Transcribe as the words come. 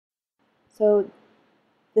So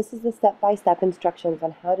this is the step-by-step instructions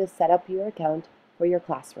on how to set up your account for your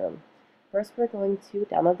classroom. First, we're going to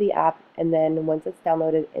download the app, and then once it's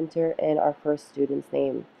downloaded, enter in our first student's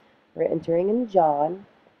name. We're entering in John.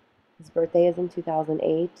 His birthday is in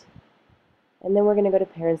 2008. And then we're going to go to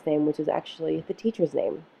parent's name, which is actually the teacher's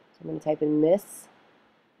name. So I'm going to type in Miss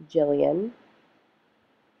Jillian.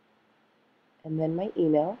 And then my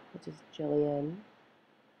email, which is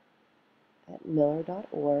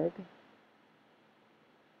jillian@miller.org.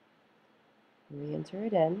 Re-enter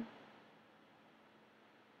it in.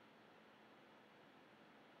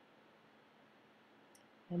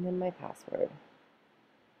 And then my password.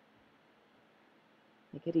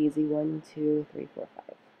 Make it easy, 1, 2, 3, 4,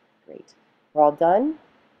 5. Great. We're all done.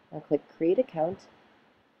 Now click Create Account.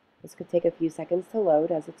 This could take a few seconds to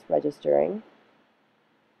load as it's registering.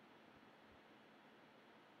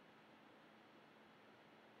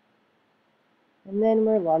 And then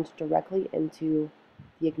we're launched directly into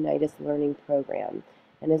the Agnitus Learning Program.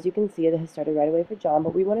 And as you can see, it has started right away for John,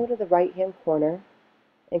 but we want to go to the right-hand corner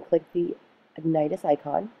and click the Agnitus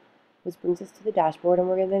icon, which brings us to the dashboard, and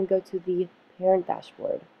we're going to then go to the parent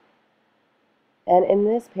dashboard. And in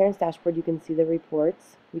this parent's dashboard, you can see the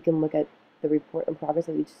reports. We can look at the report in progress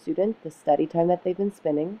of each student, the study time that they've been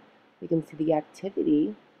spending. We can see the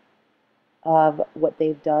activity of what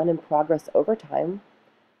they've done in progress over time.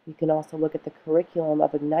 You can also look at the curriculum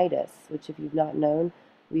of Agnitus, which, if you've not known,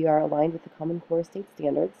 we are aligned with the Common Core state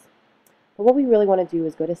standards. But what we really want to do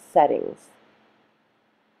is go to Settings.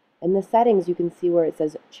 In the Settings, you can see where it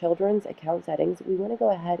says Children's Account Settings. We want to go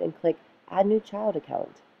ahead and click Add New Child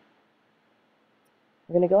Account.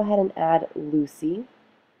 We're going to go ahead and add Lucy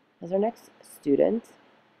as our next student.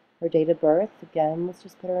 Her date of birth, again, let's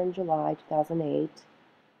just put her in July 2008.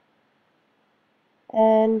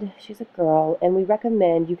 And she's a girl, and we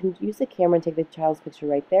recommend you can use the camera and take the child's picture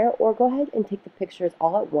right there, or go ahead and take the pictures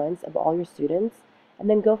all at once of all your students, and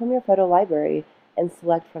then go from your photo library and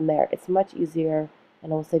select from there. It's much easier,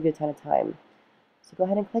 and it will save you a ton of time. So go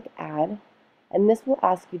ahead and click Add, and this will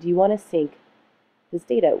ask you, do you want to sync this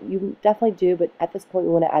data? You definitely do, but at this point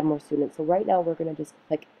we want to add more students. So right now we're going to just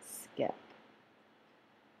click Skip.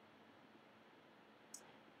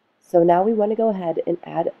 So now we want to go ahead and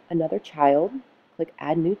add another child. Click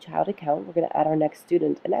Add New Child Account. We're going to add our next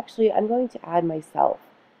student. And actually, I'm going to add myself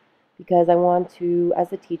because I want to,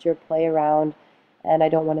 as a teacher, play around, and I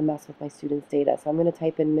don't want to mess with my students' data. So I'm going to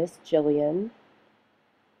type in Miss Jillian.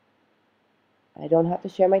 I don't have to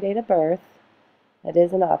share my date of birth. That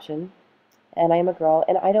is an option. And I am a girl,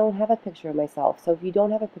 and I don't have a picture of myself. So if you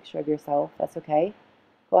don't have a picture of yourself, that's okay.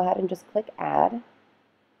 Go ahead and just click Add. And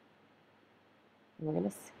we're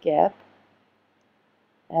going to skip.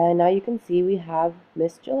 And now you can see we have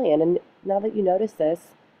Miss Jillian. And now that you notice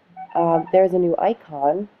this, there's a new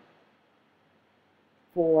icon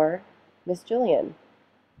for Miss Jillian.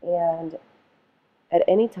 And at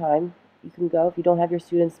any time, you can go, if you don't have your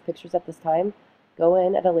students' pictures at this time, go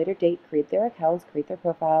in at a later date, create their accounts, create their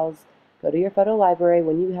profiles, go to your photo library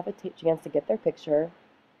when you have a chance to get their picture,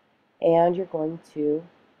 and you're going to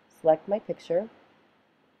select my picture,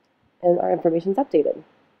 and our information is updated.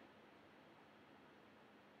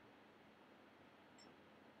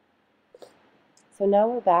 So now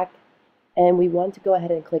we're back, and we want to go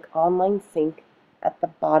ahead and click Online Sync at the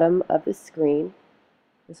bottom of the screen.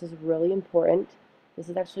 This is really important. This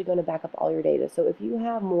is actually going to back up all your data. So if you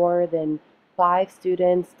have more than 5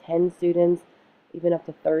 students, 10 students, even up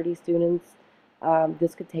to 30 students,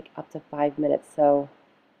 this could take up to 5 minutes. So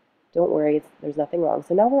don't worry, there's nothing wrong.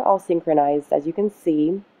 So now we're all synchronized, as you can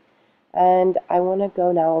see. And I want to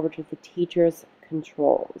go now over to the teacher's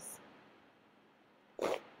controls.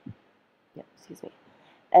 Excuse me.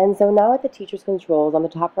 And so now at the teacher's controls, on the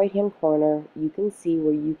top right-hand corner, you can see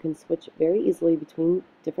where you can switch very easily between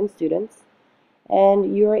different students.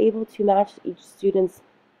 And you are able to match each student's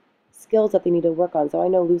skills that they need to work on. So I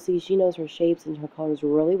know Lucy, she knows her shapes and her colors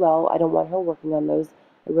really well. I don't want her working on those.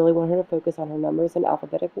 I really want her to focus on her numbers in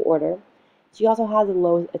alphabetical order. She also has a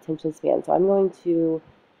low attention span. So I'm going to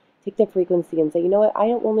take the frequency and say, you know what, I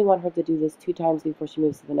don't only want her to do this 2 times before she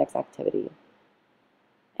moves to the next activity.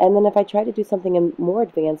 And then if I try to do something more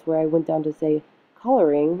advanced where I went down to, say,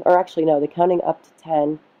 coloring, or actually no, the counting up to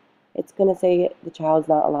 10, it's going to say the child's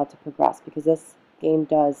not allowed to progress because this game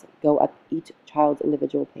does go at each child's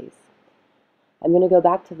individual pace. I'm going to go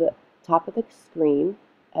back to the top of the screen,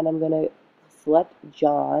 and I'm going to select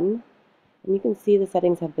John, and you can see the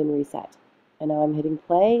settings have been reset. And now I'm hitting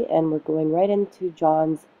play, and we're going right into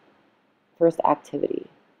John's first activity.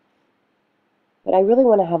 But I really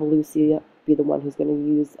want to have Lucy be the one who's going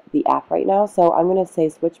to use the app right now, so I'm going to say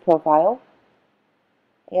switch profile,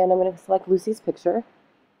 And I'm going to select Lucy's picture.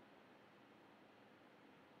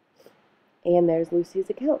 And there's Lucy's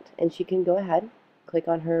account. And she can go ahead, click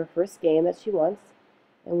on her first game that she wants,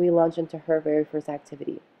 and we launch into her very first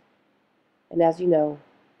activity. And as you know,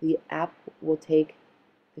 the app will take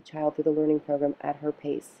the child through the learning program at her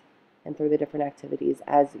pace and through the different activities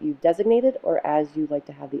as you designated or as you like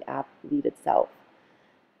to have the app lead itself.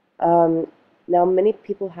 Now, many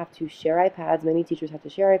people have to share iPads. Many teachers have to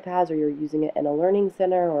share iPads, or you're using it in a learning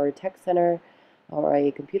center or a tech center or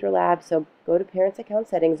a computer lab. So go to Parents Account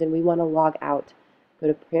Settings, and we want to log out. Go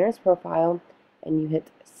to Parents Profile, and you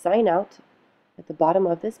hit Sign Out at the bottom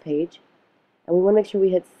of this page. And we want to make sure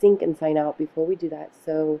we hit Sync and Sign Out before we do that,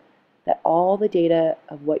 so that all the data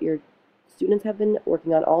of what your students have been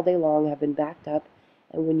working on all day long have been backed up.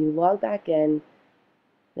 And when you log back in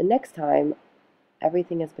the next time,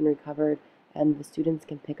 everything has been recovered and the students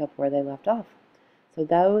can pick up where they left off. So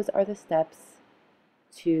those are the steps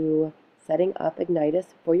to setting up Agnitus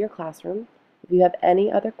for your classroom. If you have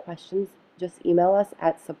any other questions, just email us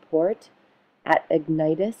at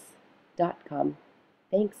support@agnitus.com.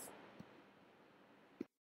 Thanks.